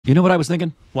You know what I was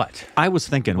thinking? What? I was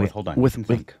thinking. Wait, hold on.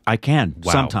 I can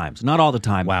Wow. sometimes, not all the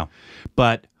time. Wow.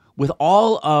 But with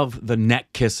all of the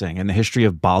neck kissing in the history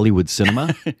of Bollywood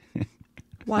cinema,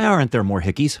 why aren't there more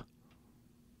hickeys?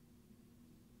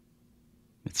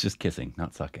 It's just kissing,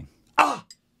 not sucking.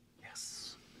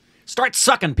 Yes. Start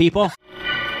sucking, people.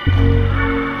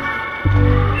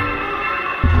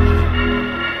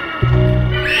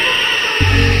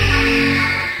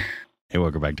 Hey,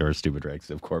 welcome back to our Stupid Regs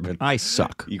of Corbin. I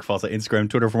suck. You can follow us on Instagram,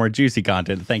 Twitter for more juicy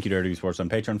content. Thank you to RW Sports on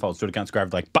Patreon. Follow us to the account,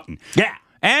 subscribe, like button. Yeah.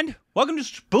 And welcome to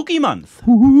Spooky Month.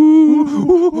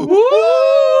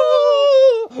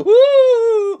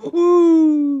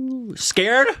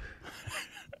 Scared?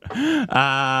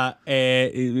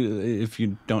 If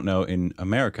you don't know, in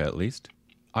America at least,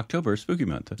 October is Spooky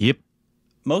Month. Yep.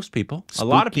 Most people, a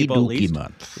lot of people at Spooky least,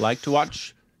 month. like to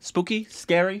watch spooky,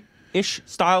 scary-ish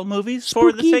style movies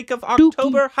for the Spooky, sake of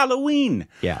October Halloween.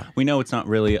 Yeah. We know it's not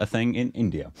really a thing in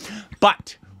India,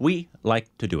 but we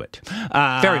like to do it.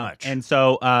 Very much. And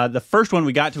so the first one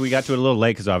we got to a little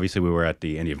late because obviously we were at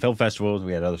the Indian Film Festivals.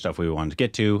 We had other stuff we wanted to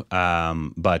get to.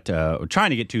 But we're trying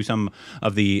to get to some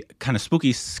of the kind of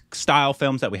spooky style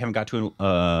films that we haven't got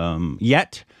to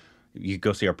yet. You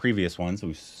go see our previous ones.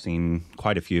 We've seen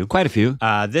quite a few. Quite a few.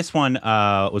 This one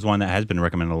was one that has been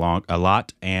recommended a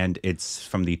lot, and it's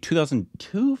from the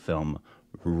 2002 film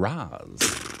Raaz.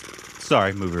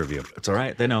 Sorry, movie review. It's all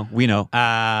right. They know. We know.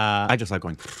 I just like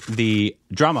going. The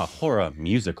drama horror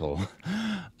musical,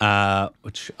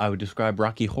 which I would describe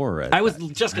Rocky Horror as. I was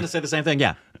just going to say the same thing.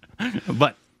 Yeah.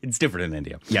 But it's different in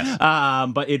India. Yes.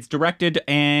 But it's directed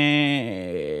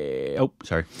and... Oh,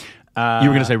 sorry. You were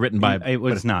going to say written by... It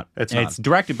was not. It's not. It's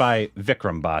directed by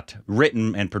Vikram Bhatt,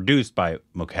 written and produced by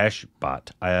Mukesh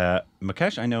Bhatt.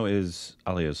 Mukesh, I know, is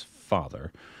Alia's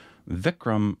father.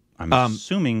 Vikram, I'm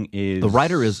assuming, is... The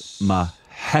writer is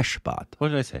Mahesh Bhatt. What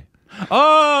did I say?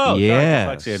 Oh!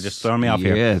 Yes. Sorry, dyslexia, just throwing me off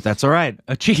here. Yeah, that's all right.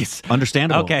 Jeez.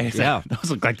 Understandable. Okay, so Yeah.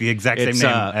 those look like the exact It's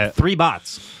same name. 3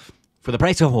 bots for the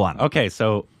price of 1. Okay,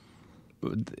 so...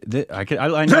 I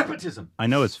know, Nepotism. I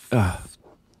know it's...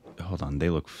 Hold on, they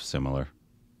look similar.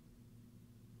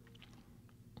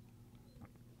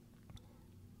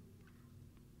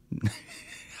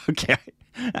 Okay,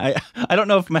 I don't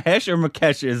know if Mahesh or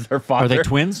Mukesh is her father. Are they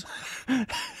twins?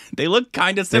 They look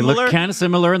kind of They similar. look kind of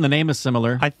similar, and the name is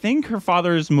similar. I think her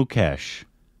father is Mukesh.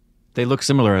 They look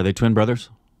similar. Are they twin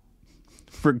brothers?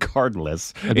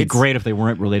 Regardless, It'd be great if they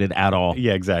weren't related at all.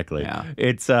 Yeah, exactly. Yeah.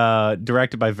 It's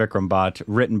directed by Vikram Bhatt,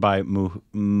 written by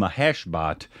Mahesh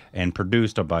Bhatt, and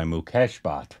produced by Mukesh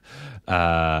Bhatt.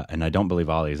 And I don't believe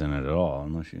Ali's in it at all.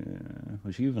 Unless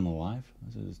was she even alive?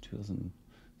 This is 2000.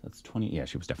 That's 20. Yeah,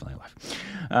 she was definitely alive.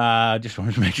 Just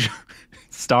wanted to make sure.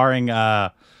 Starring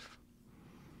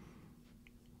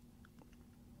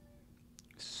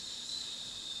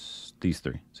these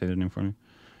three. Say their name for me.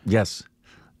 Yes.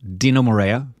 Dino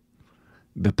Morea,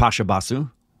 Bipasha Basu,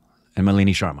 and Malini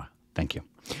Sharma. Thank you.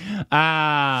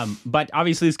 But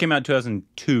obviously this came out in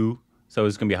 2002, so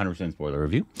it's going to be a 100% spoiler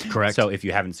review. Correct. So if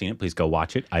you haven't seen it, please go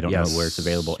watch it. I don't know Yes. where it's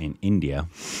available in India.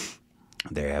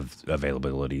 They have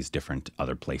availabilities different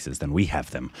other places than we have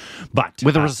them. But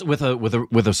With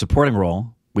a supporting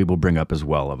role, we will bring up as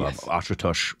well of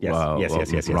Ashutosh.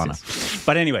 Yes. Rana.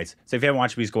 But anyways, so if you haven't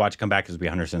watched, please go watch it. Come back because it'll be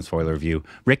a 100% spoiler review.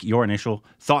 Rick, your initial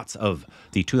thoughts of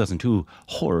the 2002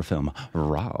 horror film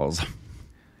Raaz?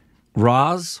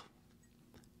 Raaz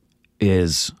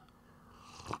is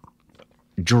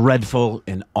dreadful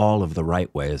in all of the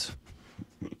right ways.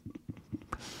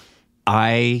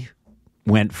 I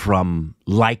went from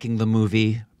liking the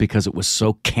movie because it was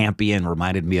so campy and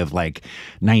reminded me of like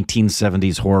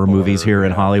 1970s horror movies here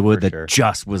in Hollywood that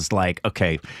just was like,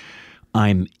 okay,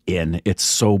 I'm in. It's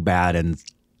so bad in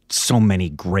so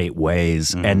many great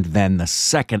ways. And then the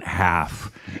second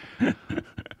half,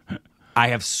 I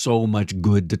have so much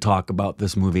good to talk about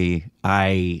this movie.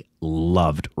 I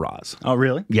loved Raaz. Oh,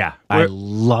 really? Yeah, I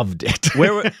loved it.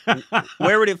 Where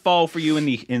would it fall for you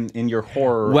in your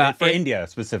horror? Well, for India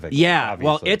specifically. Yeah, obviously.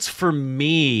 well, it's for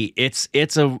me. It's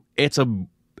going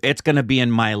to be in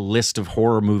my list of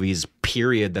horror movies.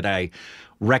 Period. That I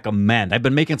recommend. I've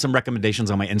been making some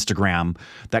recommendations on my Instagram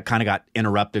that kind of got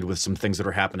interrupted with some things that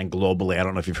are happening globally. I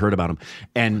don't know if you've heard about them.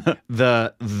 And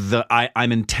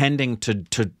I'm intending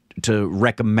to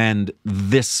recommend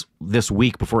this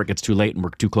week before it gets too late and we're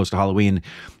too close to Halloween,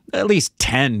 at least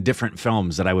 10 different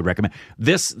films that I would recommend.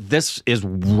 This is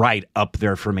right up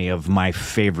there for me of my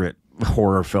favorite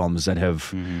horror films that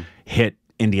have hit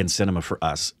Indian cinema for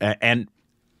us and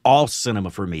all cinema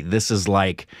for me. This is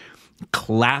like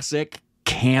classic,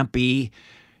 campy.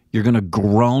 You're going to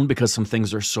groan because some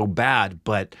things are so bad,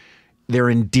 but they're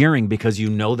endearing because you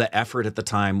know the effort at the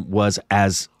time was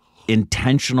as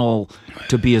intentional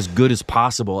to be as good as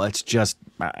possible. It's just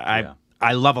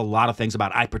I love a lot of things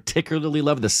about it. I particularly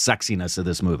love the sexiness of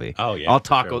this movie. Oh yeah, I'll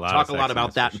talk a lot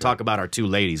about that and talk about our two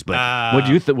ladies. But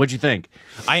what'd you think?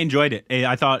 I enjoyed it.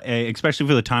 I thought, especially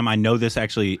for the time, I know this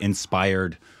actually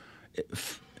inspired.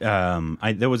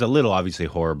 There was a little obviously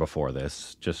horror before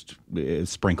this, just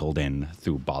sprinkled in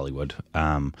through Bollywood.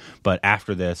 But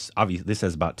after this, obviously, this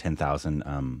has about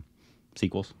 10,000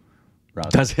 sequels. Raaz.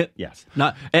 Does it? Yes.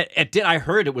 Not it did. I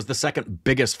heard it was the second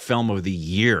biggest film of the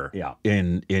year. Yeah.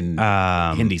 In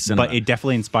Hindi cinema, but it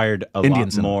definitely inspired a Indian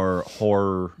lot cinema. more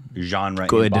horror genre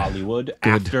Good. in Bollywood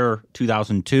after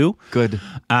 2002. Good. It's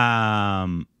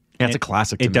a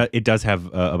classic. It does have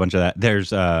a bunch of that.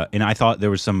 There's and I thought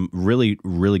there was some really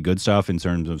good stuff in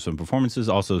terms of some performances.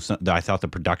 Also, I thought the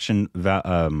production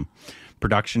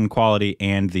quality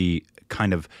and the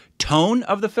kind of tone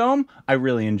of the film I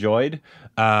really enjoyed.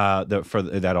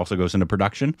 That also goes into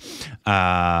production.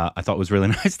 I thought it was really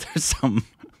nice. There's some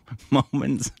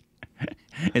moments,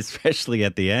 especially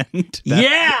at the end.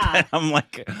 That I'm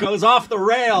like, goes off the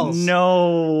rails.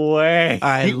 No way!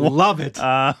 I love it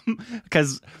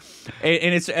because,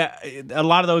 and it's a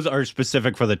lot of those are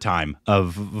specific for the time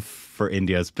for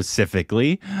India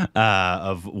specifically,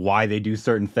 of why they do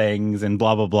certain things and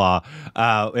blah blah blah.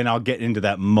 And I'll get into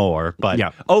that more. But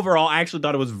overall, I actually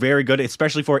thought it was very good,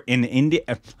 especially for in India.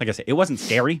 Like I said, it wasn't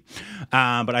scary,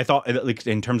 but I thought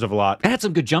in terms of a lot, it had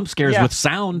some good jump scares with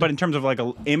sound. But in terms of like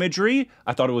imagery,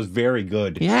 I thought it was very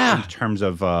good. Yeah, in terms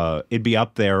of it'd be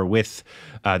up there with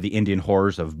the Indian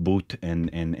horrors of Bhoot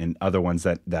and other ones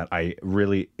that I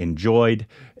really enjoyed.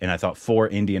 And I thought for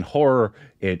Indian horror,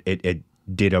 it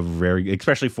did a very,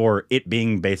 especially for it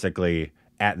being basically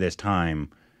at this time,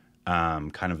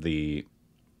 kind of the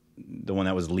one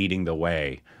that was leading the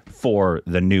way for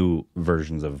the new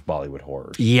versions of Bollywood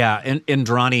horrors. Yeah, and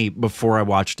Indrani, before I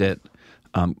watched it,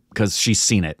 because she's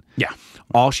seen it. Yeah,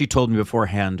 all she told me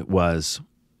beforehand was,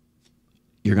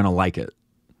 "You're gonna like it."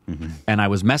 Mm-hmm. And I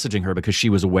was messaging her because she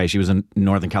was away. She was in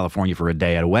Northern California for a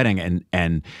day at a wedding,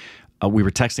 and we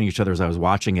were texting each other as I was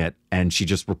watching it, and she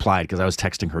just replied because I was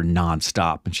texting her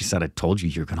nonstop, and she said, "I told you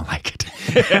you're gonna like it."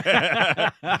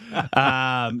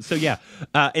 So yeah,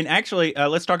 and actually,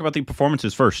 let's talk about the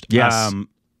performances first. Yes,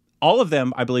 all of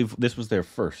them. I believe this was their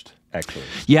first. Actually,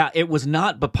 yeah, it was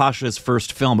not Bipasha's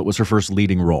first film; it was her first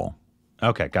leading role.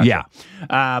 Okay, gotcha. Yeah,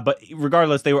 but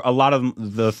regardless, they were a lot of them.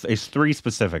 The three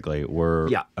specifically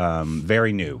were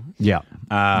very new. Yeah,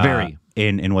 very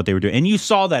in what they were doing, and you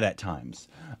saw that at times.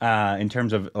 In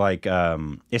terms of like,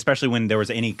 especially when there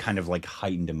was any kind of like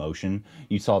heightened emotion,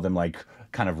 you saw them like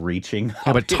kind of reaching.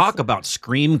 Yeah, but talk about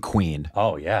scream queen.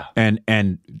 Oh yeah,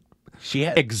 and she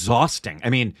had exhausting. I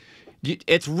mean,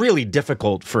 it's really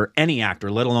difficult for any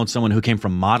actor, let alone someone who came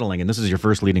from modeling, and this is your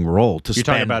first leading role. You're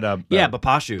talking about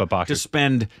Bipasha. To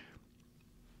spend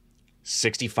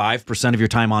 65% of your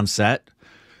time on set,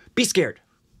 be scared.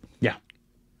 Yeah.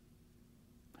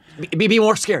 Be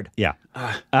more scared. Yeah.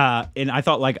 And I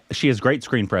thought like she has great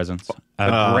screen presence,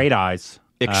 great eyes.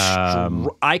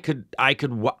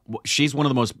 She's one of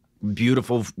the most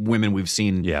beautiful women we've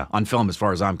seen on film, as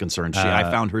far as I'm concerned. I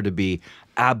found her to be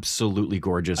absolutely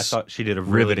gorgeous. I thought she did a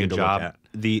really good job.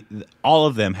 All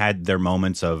of them had their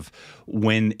moments of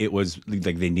when it was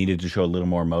like they needed to show a little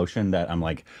more emotion. That I'm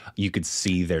like, you could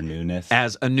see their newness.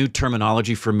 As a new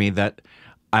terminology for me that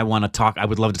I want to talk. I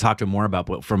would love to talk to him more about,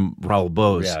 but from Raul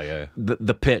Bose. Yeah.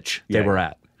 The pitch they were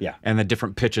at. Yeah. And the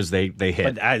different pitches they hit.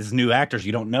 But as new actors,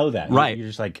 you don't know that. Right. You're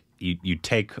just like, you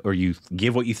take or you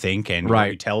give what you think and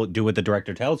you do what the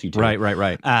director tells you to.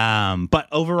 Right. But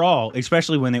overall,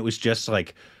 especially when it was just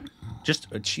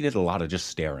she did a lot of just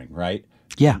staring, right?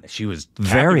 Yeah. She was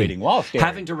very while staring.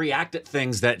 having to react at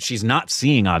things that she's not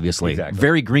seeing, obviously. Exactly.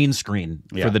 Very green screen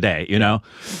for the day, you know?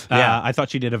 Yeah. I thought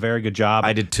she did a very good job.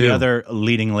 I did too. The other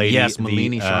leading lady,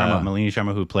 Malini Sharma. Malini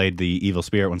Sharma, who played the evil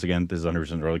spirit. Once again, this is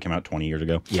 100% early, came out 20 years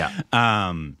ago. Yeah.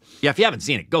 If you haven't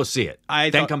seen it, go see it.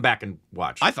 Then come back and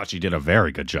watch. I thought she did a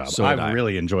very good job. So I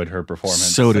really enjoyed her performance.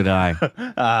 So did I.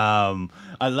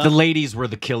 The ladies were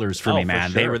the killers for me,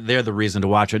 man. Sure. They're the reason to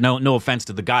watch it. No offense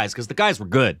to the guys, because the guys were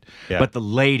good, but the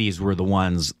ladies were the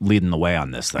ones leading the way on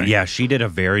this thing. Yeah, she did a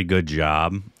very good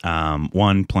job.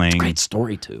 One playing great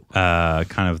story too.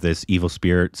 Kind of this evil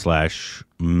spirit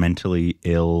 / mentally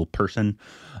ill person.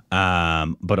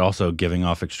 but also giving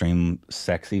off extreme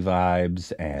sexy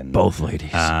vibes. And Both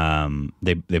ladies.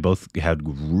 They both had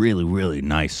really, really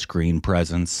nice screen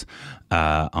presence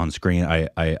on screen.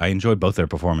 I enjoyed both their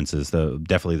performances.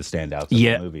 Definitely the standouts of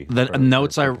the movie. The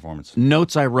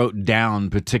notes I wrote down,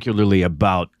 particularly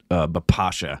about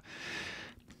Bapasha.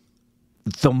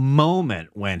 The moment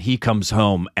when he comes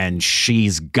home and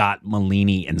she's got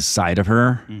Malini inside of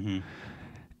her,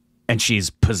 and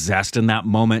she's possessed in that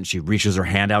moment, she reaches her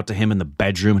hand out to him in the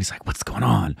bedroom, and he's like, "What's going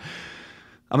on?"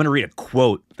 I'm going to read a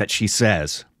quote that she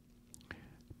says,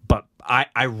 but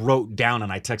I wrote down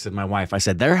and I texted my wife. I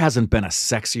said, "There hasn't been a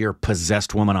sexier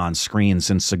possessed woman on screen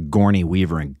since Sigourney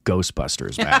Weaver in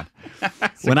Ghostbusters, man."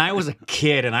 When I was a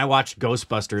kid and I watched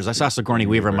Ghostbusters, I saw Sigourney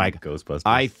Weaver. I'm like, Ghostbusters.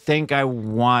 I think I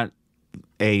want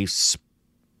a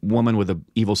woman with an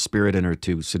evil spirit in her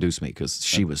to seduce me, because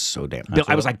she was so damn.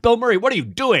 I was like, "Bill Murray, what are you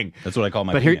doing?" That's what I call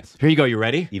my But penis. here you go. You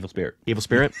ready? Evil spirit. Evil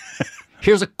spirit.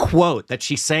 Here's a quote that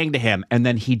she's saying to him, and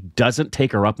then he doesn't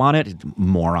take her up on it.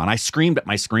 Moron. I screamed at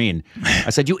my screen.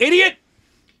 I said, "You idiot!"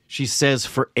 She says,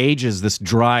 "For ages, this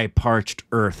dry, parched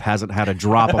earth hasn't had a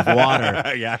drop of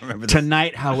water. Yeah, I remember this.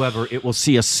 Tonight, however, it will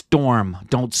see a storm.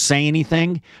 Don't say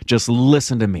anything. Just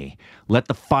listen to me. Let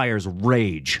the fires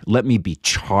rage. Let me be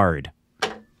charred."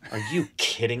 Are you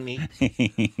kidding me?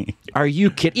 Are you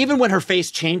kidding? Even when her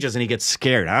face changes and he gets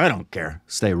scared, I don't care.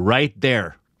 Stay right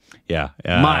there. Yeah.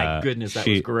 My goodness, that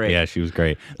was great. Yeah, she was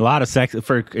great. A lot of sex,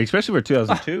 especially for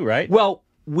 2002, right? Well,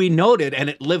 we noted, and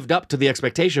it lived up to the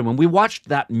expectation when we watched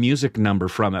that music number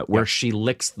from it where she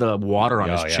licks the water on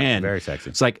his chin. Very sexy.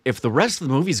 It's like, if the rest of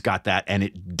the movies got that, and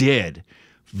it did,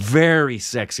 very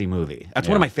sexy movie. That's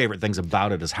one of my favorite things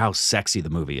about it, is how sexy the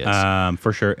movie is.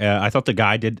 For sure. I thought the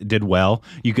guy did well.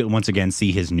 You could once again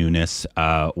see his newness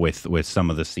with some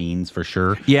of the scenes, for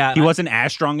sure. Yeah, he wasn't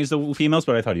as strong as the females,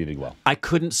 but I thought he did well. I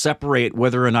couldn't separate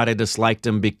whether or not I disliked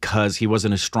him because he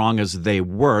wasn't as strong as they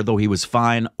were, though he was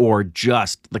fine, or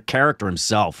just the character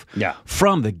himself. Yeah.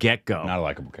 From the get-go. Not a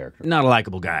likable character. Not a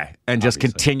likable guy, and just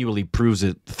continually proves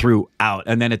it throughout.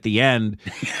 And then at the end,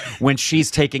 when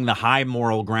she's taking the high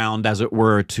moral ground, as it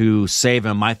were, to save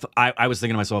him, I was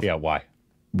thinking to myself, Yeah, why?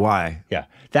 why? Yeah.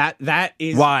 That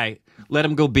is Why? Let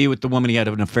him go be with the woman he had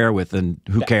an affair with, and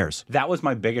who cares? That was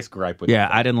my biggest gripe with Yeah,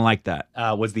 I didn't like that.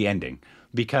 was the ending.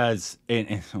 Because,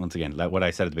 once again, like what I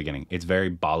said at the beginning, it's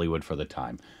very Bollywood for the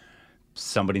time.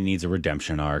 Somebody needs a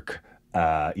redemption arc.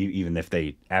 Even if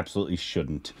they absolutely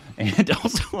shouldn't. And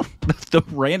also the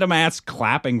random ass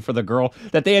clapping for the girl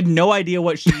that they had no idea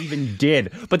what she even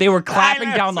did, but they were clapping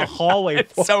down the hallway.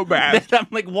 It's so bad. I'm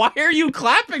like, why are you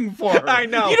clapping for her? I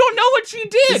know. You don't know what she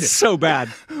did. It's so bad.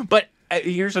 But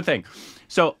here's the thing.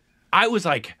 So I was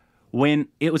like, when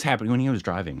it was happening, when he was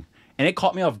driving, and it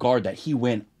caught me off guard that he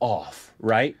went off,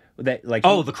 right? That like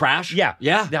The crash? Yeah.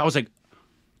 Yeah. I was like,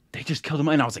 they just killed him,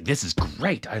 and I was like, "This is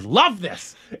great! I love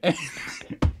this." And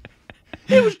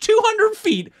it was 200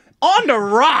 feet onto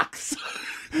rocks.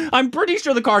 I'm pretty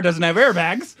sure the car doesn't have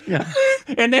airbags. Yeah.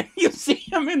 And then you see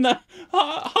him in the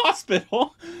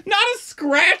hospital, not a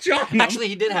scratch on him. Actually,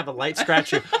 he did have a light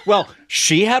scratch. Well,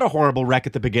 she had a horrible wreck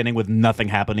at the beginning with nothing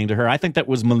happening to her. I think that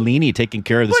was Malini taking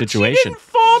care of the situation. She didn't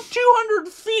fall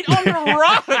 200 feet under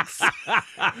rocks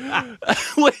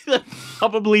with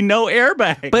probably no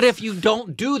airbag. But if you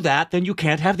don't do that, then you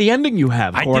can't have the ending you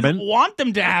have, I Corbin. didn't want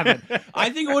them to have it. I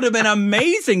think it would have been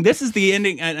amazing. This is the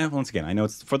ending. And once again, I know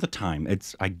it's for the time.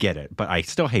 I get it, but I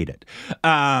still hate it.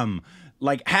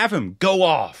 Like, have him go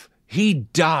off. He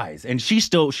dies, and she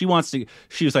wants to.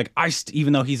 She was like,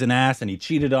 even though he's an ass and he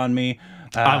cheated on me,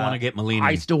 I want to get Malini.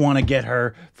 I still want to get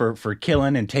her for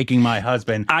killing and taking my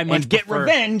husband. And get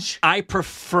revenge. I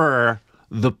prefer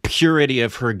the purity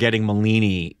of her getting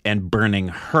Malini and burning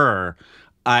her.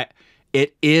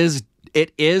 It is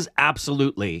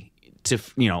absolutely to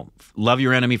love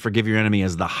your enemy, forgive your enemy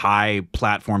is the high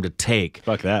platform to take.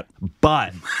 Fuck that.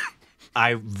 But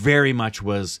I very much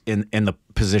was in the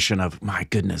position of, my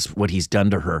goodness, what he's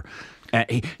done to her.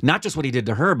 Not just what he did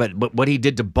to her, but what he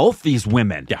did to both these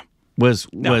women. Yeah. was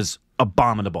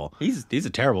abominable. He's a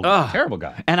terrible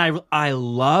guy. And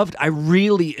I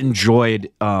really enjoyed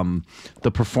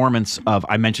the performance of,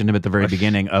 I mentioned him at the very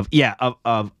beginning of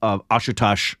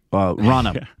Ashutosh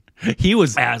Rana. He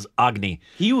was as Agni.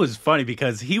 He was funny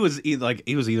because he was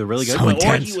either really good So or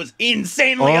intense. he was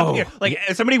insanely up here. Like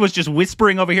somebody was just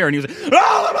whispering over here, and he was like,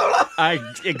 "Ah, blah, blah, blah."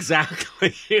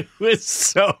 Exactly. It was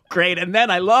so great. And then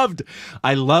I loved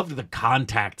the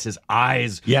contacts, his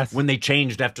eyes. Yes. When they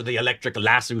changed after the electric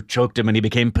lasso choked him and he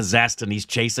became possessed and he's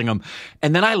chasing him.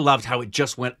 And then I loved how it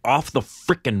just went off the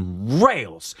freaking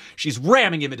rails. She's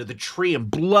ramming him into the tree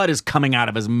and blood is coming out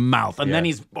of his mouth. And then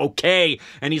he's okay.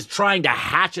 And he's trying to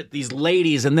hatchet these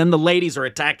ladies. And then the ladies are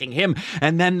attacking him.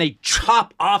 And then they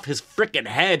chop off his freaking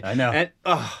head. I know. And,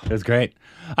 It was great.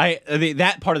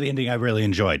 That part of the ending I really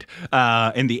enjoyed,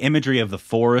 and the imagery of the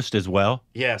forest as well.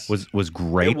 Yes, was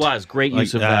great. It was great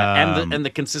use of that, and the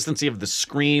consistency of the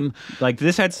scream. Like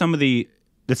this had some of the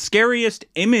scariest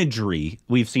imagery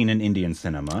we've seen in Indian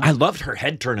cinema. I loved her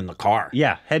head turn in the car.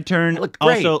 Yeah, head turn. It looked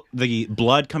great. Also, the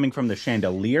blood coming from the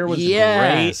chandelier was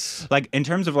Yes. great. Like in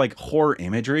terms of like horror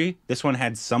imagery, this one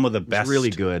had some of the best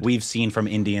really good. we've seen from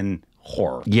Indian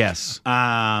horror. Yes.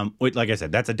 Like I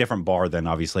said, that's a different bar than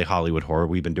obviously Hollywood horror.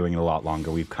 We've been doing it a lot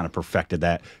longer. We've kind of perfected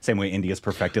that same way India's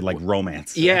perfected like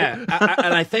romance. Yeah,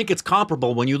 and I think it's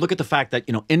comparable when you look at the fact that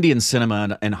Indian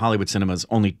cinema and Hollywood cinema is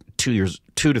only 2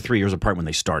 to 3 years apart when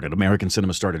they started. American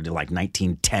cinema started in like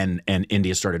 1910, and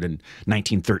India started in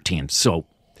 1913. So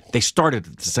they started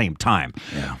at the same time.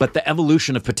 Yeah. But the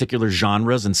evolution of particular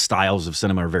genres and styles of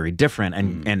cinema are very different.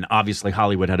 And obviously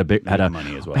Hollywood had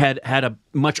money as well. had a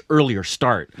much earlier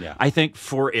start. Yeah. I think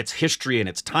for its history and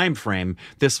its time frame,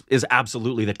 this is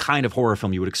absolutely the kind of horror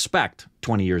film you would expect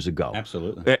 20 years ago.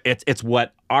 Absolutely. It's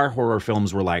what our horror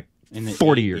films were like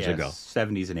 40 years ago.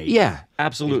 70s and 80s. Yeah,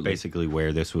 absolutely. Is basically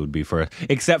where this would be for us.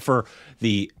 Except for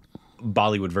the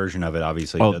Bollywood version of it,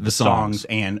 obviously. Oh, the songs,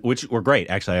 and which were great.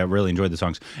 Actually, I really enjoyed the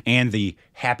songs. And the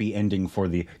happy ending for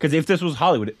because if this was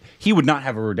Hollywood, he would not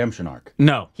have a redemption arc.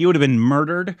 No. He would have been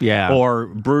murdered or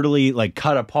brutally like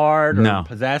cut apart or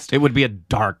possessed. It would be a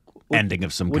dark ending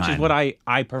of some kind. Which is what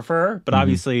I prefer, but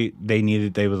obviously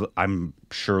I'm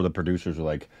sure the producers were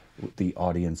like, the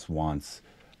audience wants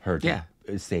her to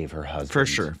save her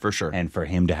husband. For sure. And for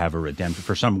him to have a redemption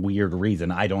for some weird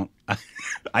reason.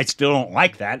 I still don't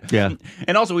like that. Yeah.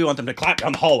 And also we want them to clap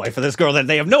down the hallway for this girl that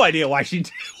they have no idea why she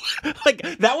like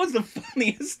that was the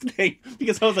funniest thing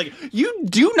because I was like, you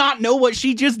do not know what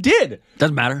she just did.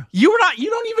 Doesn't matter. You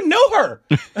don't even know her.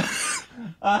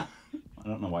 I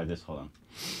don't know why this, hold on.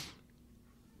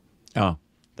 Oh.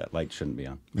 That light shouldn't be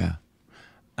on. Yeah.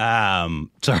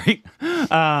 Sorry.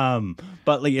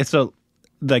 But like so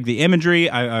like the imagery,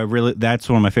 I really that's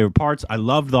one of my favorite parts. I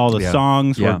loved all the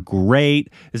songs were great.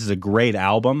 This is a great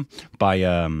album by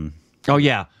Oh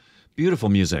yeah. Beautiful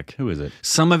music. Who is it?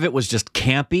 Some of it was just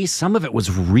campy, some of it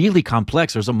was really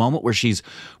complex. There's a moment where she's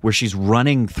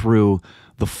running through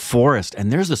the forest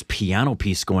and there's this piano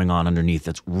piece going on underneath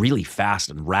that's really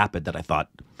fast and rapid that I thought,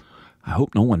 I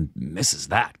hope no one misses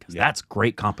that because that's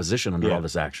great composition under all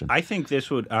this action. I think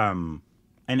this would and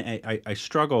I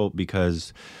struggle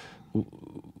because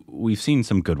we've seen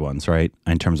some good ones, right?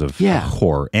 In terms of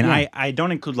horror. And I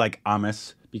don't include like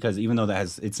Amos because even though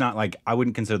it's not like, I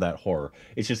wouldn't consider that horror.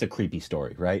 It's just a creepy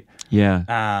story, right? Yeah.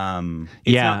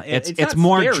 It's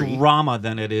more scary. drama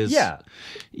than it is. Yeah.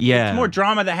 Yeah. It's more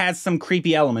drama that has some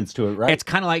creepy elements to it, right? It's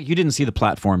kind of like, you didn't see The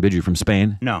Platform, did you, from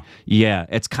Spain? No. Yeah.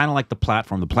 It's kind of like The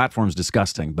Platform. The Platform's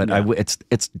disgusting, but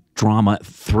it's drama,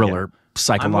 thriller,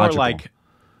 psychological. I'm more like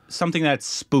something that's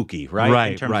spooky, right?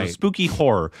 Right, in terms of spooky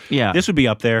horror. Yeah. This would be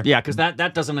up there. Yeah, because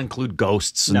that doesn't include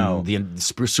ghosts and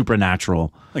the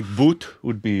supernatural. Like Voot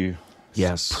would be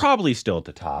probably still at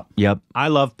the top. Yep. I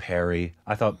love Perry.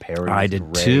 I thought Perry was I did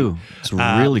great. too. It's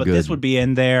really but good. This would be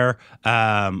in there.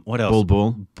 What else?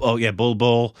 Bull. Oh, yeah,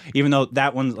 Bull. Even though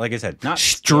that one, like I said, not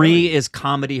Stree is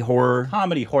comedy horror.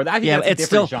 Comedy horror. I think that's a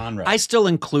different genre. I still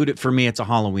include it. For me, it's a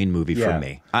Halloween movie for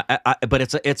me. But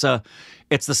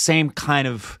it's the same kind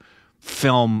of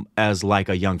film as like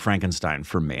a Young Frankenstein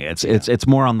for me. It's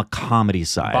more on the comedy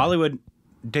side. Bollywood,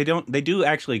 they do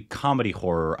actually comedy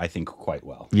horror, I think, quite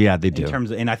well. Yeah, they do. In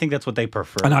terms of, and I think that's what they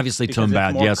prefer. And obviously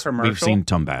Tumbad, yes, we've seen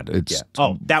Tumbad. It's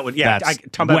that would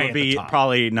Tumbad would be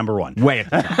probably number one. Way at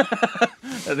the top.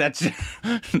 That's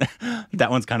that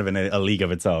one's kind of in a league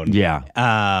of its own. Yeah.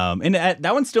 And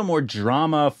that one's still more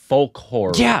drama, folk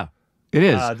horror. Yeah, it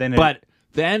is. But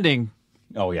the ending.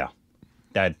 Oh yeah,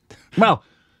 well,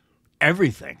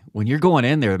 everything when you're going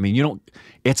in there. I mean,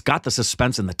 it's got the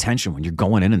suspense and the tension when you're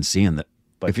going in and seeing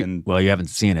But well, you haven't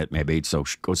seen it, maybe, so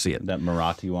go see it. that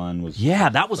Marathi one was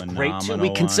That was great too. We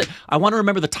can. I want to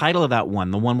remember the title of that one.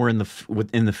 The one we're in the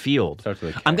field. Starts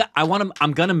with a K.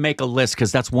 I'm gonna make a list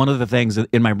because that's one of the things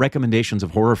in my recommendations of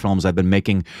horror films. I've been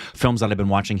making films that I've been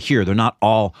watching here. They're not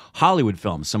all Hollywood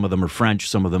films. Some of them are French.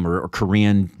 Some of them are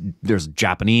Korean. There's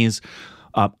Japanese.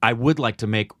 I would like to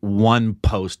make one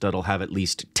post that'll have at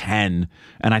least 10,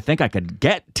 and I think I could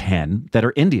get 10 that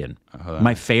are Indian.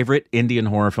 My favorite Indian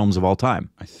horror films of all time.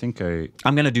 I think I'm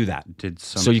going to do that. Did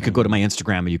something. So you could go to my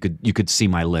Instagram and you could see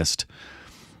my list.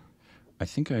 I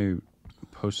think I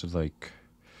posted like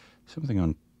something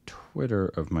on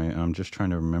Twitter of my. I'm just trying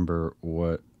to remember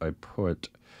what I put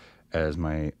as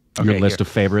my. Your list of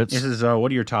favorites. This is what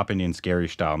are your top Indian scary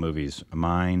style movies?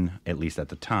 Mine, at least at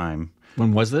the time.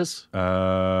 When was this?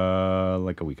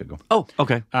 Like a week ago. Oh,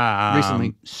 okay.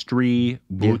 Recently. Stree,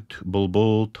 Boot,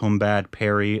 Bulbul, Tumbad,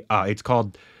 Perry. It's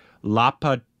called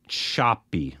Lapa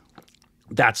Chapi.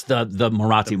 That's the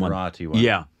Marathi one. Marathi one.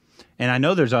 Yeah. And I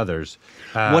know there's others.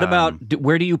 What about,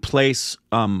 where do you place,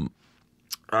 I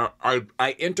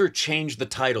interchange the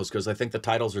titles because I think the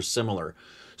titles are similar.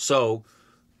 So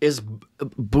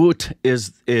Boot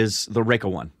is the Reka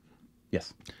one.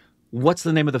 Yes. What's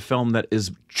the name of the film that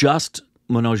is just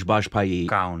Manoj Bajpayee?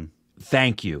 Gaon.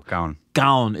 Thank you. Gaon.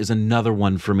 Gaon is another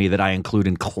one for me that I include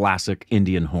in classic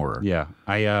Indian horror. Yeah.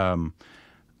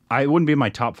 I wouldn't be in my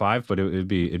top 5, but it'd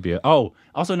be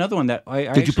also another one that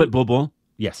I Did you put Bulbul?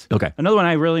 Yes. Okay. Another one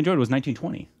I really enjoyed was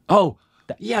 1920. Oh,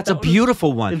 yeah, it's a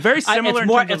beautiful one. It's very similar.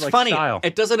 It's funny. Style.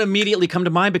 It doesn't immediately come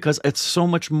to mind because it's so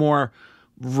much more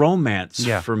romance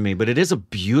for me, but it is a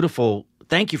beautiful.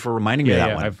 Thank you for reminding me of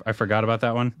that one. I forgot about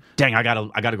that one. Dang, I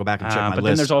gotta go back and check my list. But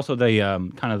then there's also the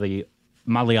kind of the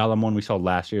Malayalam one we saw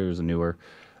last year. It was a newer.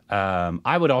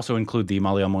 I would also include the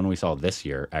Malayalam one we saw this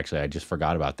year. Actually, I just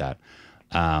forgot about that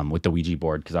with the Ouija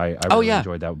board because I really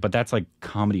enjoyed that. But that's like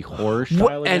comedy horror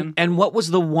style again. And what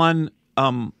was the one?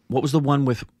 What was the one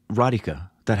with Radhika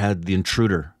that had the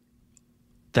intruder?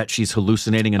 That she's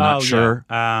hallucinating and not sure.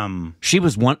 Yeah. She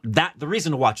was one. The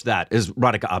reason to watch that is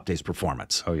Radhika Apte's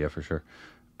performance. Oh yeah, for sure.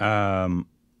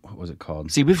 What was it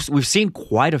called? See, we've seen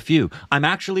quite a few. I'm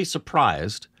actually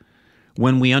surprised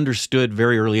when we understood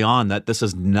very early on that this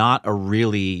is not a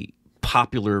really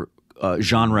popular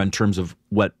genre in terms of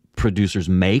what producers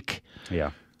make.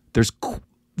 Yeah, there's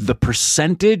the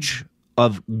percentage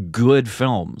of good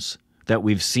films that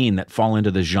we've seen that fall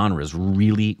into this genre is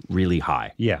really, really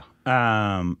high. Yeah.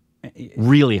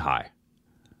 Really high.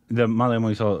 The Malayalam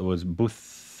we saw was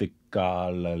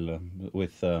Buthikalala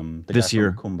with the this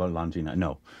year Kumbalanjina.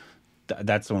 No,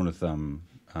 that's the one with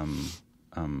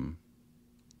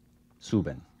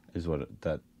Subin is what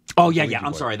that. Oh yeah.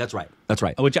 I'm sorry. That's right.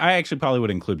 Which I actually probably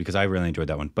would include because I really enjoyed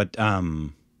that one. But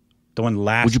the one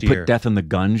last year. Would you put Death in the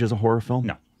Gunge as a horror film?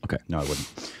 No. Okay. No, I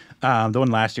wouldn't. The one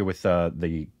last year with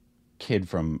the kid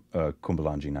from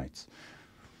Kumbalanji Nights.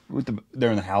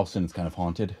 They're in the house and it's kind of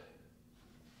haunted.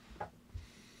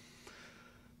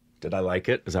 Did I like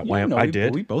it? Is that why I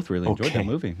did? We both really enjoyed that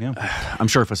movie. Yeah, I'm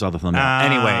sure if I saw the film.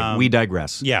 Anyway, we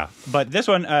digress. Yeah, but this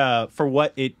one, for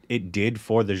what it did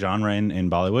for the genre in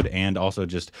Bollywood, and also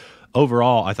just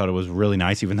overall, I thought it was really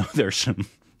nice. Even though there's some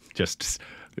just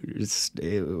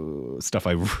stuff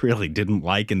I really didn't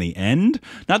like in the end.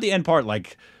 Not the end part,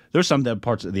 like. There's some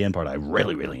parts of the end part I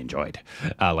really, really enjoyed,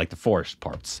 like the forest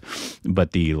parts,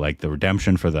 but the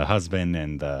redemption for the husband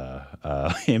and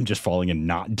him just falling and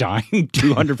not dying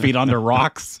 200 feet under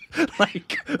rocks,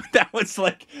 like that was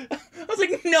like I was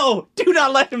like, no, do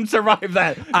not let him survive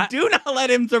that. Do not let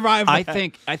him survive that.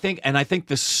 I think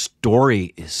the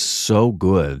story is so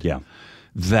good,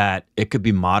 that it could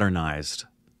be modernized,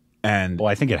 and well,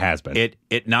 I think it has been.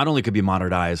 It not only could be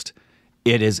modernized.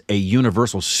 It is a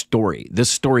universal story. This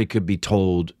story could be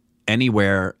told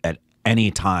anywhere at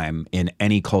any time in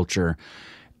any culture,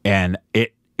 and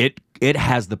it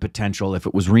has the potential if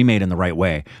it was remade in the right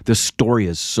way. The story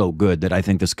is so good that I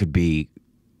think this could be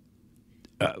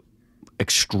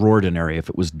extraordinary if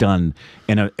it was done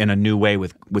in a new way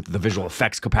with the visual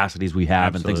effects capacities we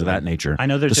have and things of that nature. I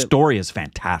know the story is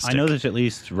fantastic. I know there's at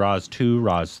least Raaz 2,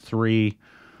 Raaz 3.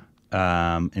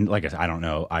 And like I said, I don't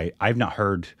know. I've not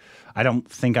heard. I don't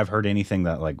think I've heard anything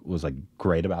that was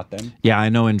great about them. Yeah, I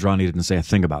know Indrani didn't say a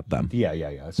thing about them.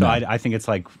 Yeah. So I think it's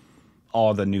like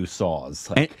all the new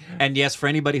Saws. And yes, for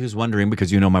anybody who's wondering,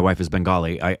 because my wife is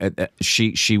Bengali,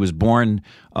 she was born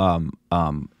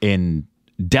in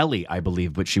Delhi, I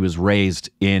believe, but she was raised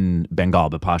in Bengal,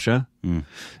 Bipasha.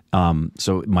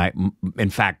 So in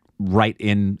fact, right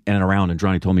in and around.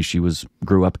 Indrani told me she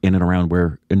grew up in and around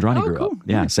where Indrani grew cool. up.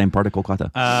 Yeah, same part of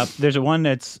Kolkata. There's a one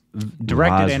that's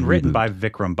directed Raaz and written Reboot. by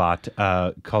Vikram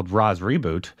Bhatt called Raaz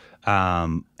Reboot,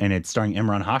 and it's starring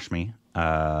Imran Hashmi.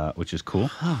 Which is cool.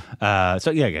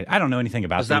 So yeah, I don't know anything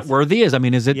about Is that worthy? Is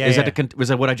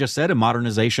it what I just said? A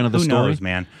modernization of the Who story? knows,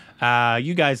 man?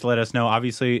 You guys let us know.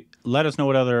 Obviously, let us know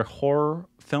what other horror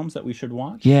films that we should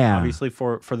watch. Yeah. Obviously,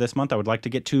 for this month, I would like to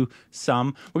get to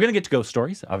some. We're gonna get to ghost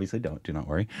stories. Obviously, do not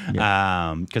worry.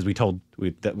 Because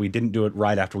that we didn't do it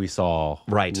right after we saw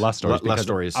Lust Stories. Lust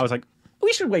Stories. I was like,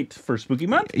 we should wait for Spooky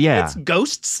Month. Yeah. It's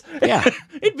ghosts. Yeah.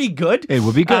 It'd be good. It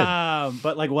would be good.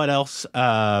 But like, what else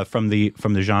from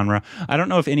the genre? I don't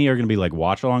know if any are going to be like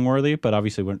watch along worthy, but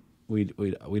obviously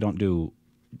we don't do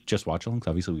just watch alongs.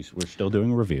 Obviously, we're still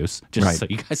doing reviews, just so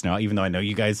you guys know. Even though I know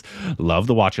you guys love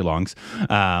the watch alongs,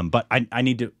 but I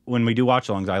need to, when we do watch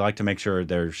alongs, I like to make sure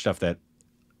there's stuff that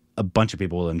a bunch of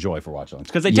people will enjoy for watch alongs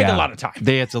because they take a lot of time.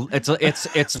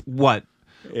 It's what.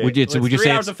 Would you 3 say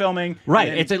hours of filming, right?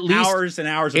 And It's at least hours and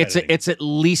hours. Of editing. It's at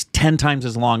least 10 times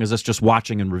as long as us just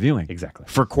watching and reviewing. Exactly.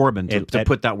 For Corbin to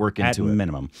put that work into it,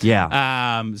 minimum.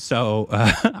 Yeah. So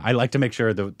I like to make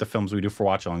sure the films we do for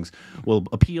watch-alongs will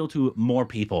appeal to more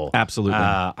people. Absolutely.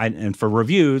 And for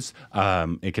reviews,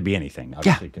 it could be anything.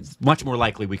 Obviously, much more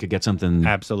likely we could get something.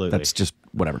 Absolutely. That's just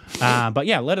whatever. But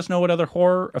yeah, let us know what other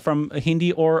horror from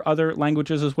Hindi or other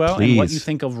languages as well, Please. and what you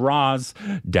think of Raaz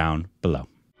down below.